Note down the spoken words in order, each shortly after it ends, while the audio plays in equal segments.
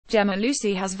Jemma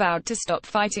Lucy has vowed to stop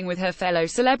fighting with her fellow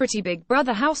celebrity Big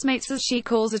Brother housemates as she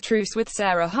calls a truce with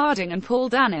Sarah Harding and Paul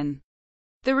Danan.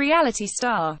 The reality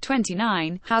star,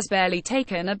 29, has barely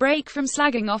taken a break from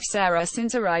slagging off Sarah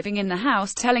since arriving in the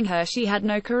house, telling her she had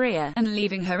no career, and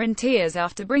leaving her in tears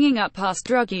after bringing up past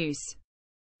drug use.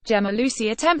 Jemma Lucy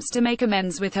attempts to make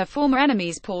amends with her former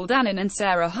enemies Paul Danan and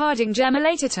Sarah Harding. Jemma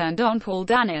later turned on Paul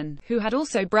Danan, who had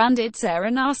also branded Sarah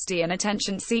nasty and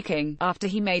attention-seeking, after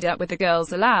he made up with the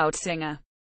Girls Aloud singer.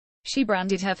 She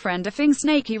branded her friend a fing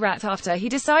snaky rat after he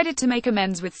decided to make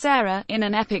amends with Sarah, in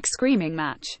an epic screaming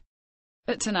match.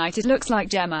 But tonight it looks like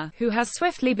Jemma, who has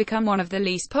swiftly become one of the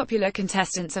least popular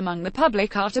contestants among the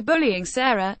public after bullying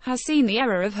Sarah, has seen the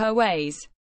error of her ways.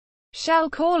 Shall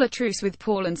call a truce with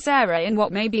Paul and Sarah in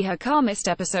what may be her calmest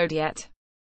episode yet.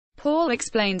 Paul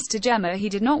explains to Jemma he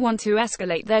did not want to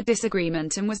escalate their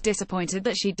disagreement and was disappointed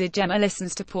that she did. Jemma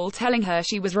listens to Paul telling her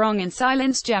she was wrong in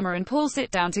silence. Jemma and Paul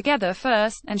sit down together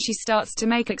first, and she starts to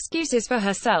make excuses for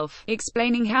herself,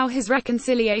 explaining how his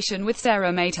reconciliation with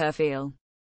Sarah made her feel.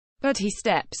 But he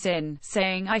steps in,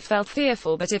 saying, "I felt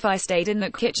fearful that if I stayed in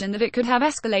that kitchen that it could have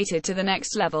escalated to the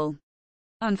next level.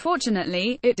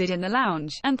 Unfortunately, it did in the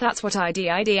lounge, and that's what I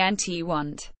didn't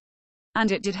want.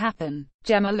 And it did happen."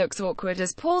 Jemma looks awkward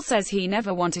as Paul says he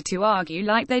never wanted to argue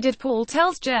like they did. Paul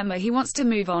tells Jemma he wants to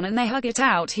move on and they hug it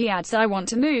out. He adds, "I want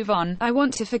to move on, I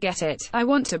want to forget it, I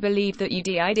want to believe that you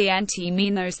didn't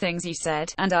mean those things you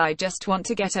said, and I just want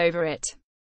to get over it.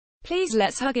 Please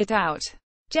let's hug it out."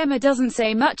 Jemma doesn't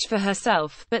say much for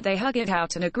herself, but they hug it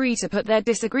out and agree to put their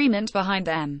disagreement behind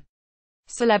them.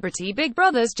 Celebrity Big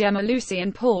Brothers Jemma Lucy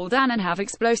and Paul Danan have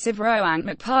explosive row.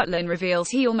 McPartlin reveals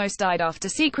he almost died after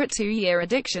secret 2-year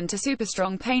addiction to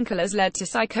super-strong painkillers led to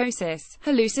psychosis,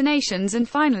 hallucinations and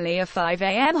finally a 5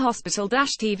 a.m.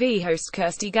 hospital-TV host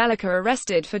Kirsty Gallagher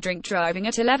arrested for drink driving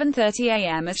at 11:30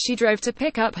 a.m. as she drove to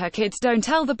pick up her kids. Don't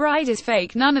Tell the Bride is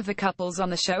fake. None of the couples on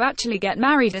the show actually get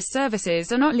married as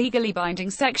services are not legally binding.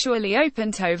 Sexually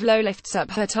open. Tove Lo lifts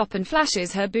up her top and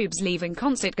flashes her boobs, leaving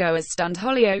concertgoers stunned.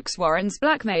 Hollyoaks Warren's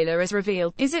blackmailer is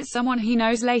revealed. Is it someone he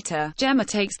knows? Later, Jemma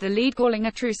takes the lead, calling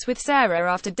a truce with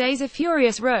Sarah after days of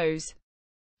furious rows.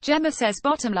 Jemma says,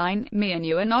 "Bottom line, me and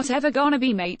you are not ever gonna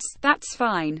be mates, that's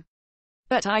fine.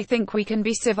 But I think we can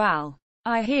be civil.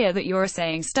 I hear that you're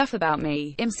saying stuff about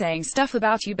me, I'm saying stuff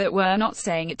about you, but we're not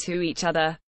saying it to each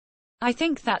other. I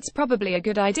think that's probably a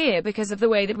good idea because of the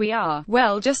way that we are,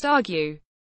 well, just argue.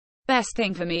 Best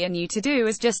thing for me and you to do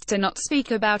is just to not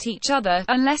speak about each other,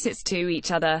 unless it's to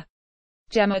each other."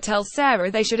 Jemma tells Sarah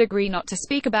they should agree not to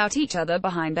speak about each other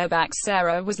behind their backs.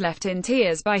 Sarah was left in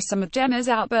tears by some of Jemma's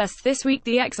outbursts this week.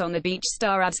 The Ex on the Beach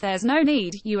star adds, "There's no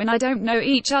need, you and I don't know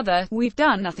each other, we've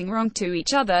done nothing wrong to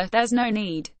each other, there's no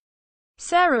need."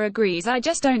 Sarah agrees, "I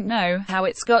just don't know how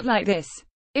it's got like this.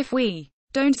 If we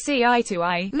don't see eye to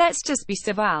eye, let's just be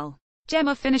civil."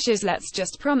 Jemma finishes, "Let's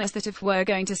just promise that if we're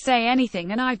going to say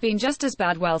anything and I've been just as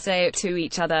bad, well, say it to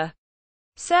each other."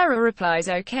 Sarah replies,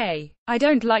 "Okay, I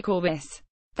don't like all this."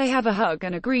 They have a hug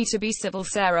and agree to be civil.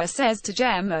 Sarah says to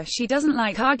Jemma she doesn't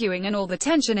like arguing and all the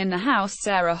tension in the house.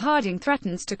 Sarah Harding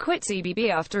threatens to quit CBB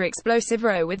after explosive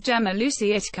row with Jemma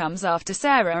Lucy. It comes after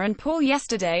Sarah and Paul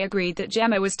yesterday agreed that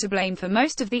Jemma was to blame for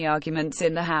most of the arguments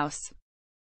in the house.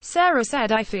 Sarah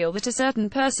said, "I feel that a certain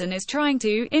person is trying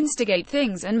to instigate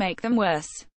things and make them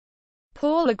worse."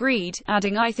 Paul agreed,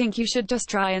 adding, "I think you should just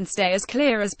try and stay as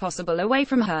clear as possible away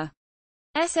from her.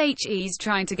 She's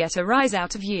trying to get a rise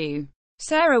out of you."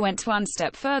 Sarah went one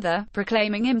step further,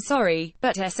 proclaiming him sorry,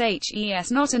 but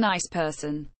she's not a nice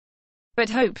person. But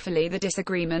hopefully the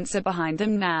disagreements are behind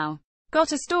them now.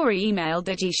 Got a story? Email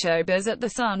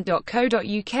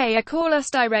digishowbiz@thesun.co.uk or call us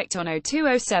direct on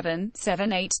 0207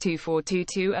 782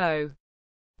 4220.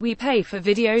 We pay for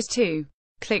videos too.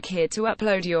 Click here to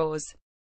upload yours.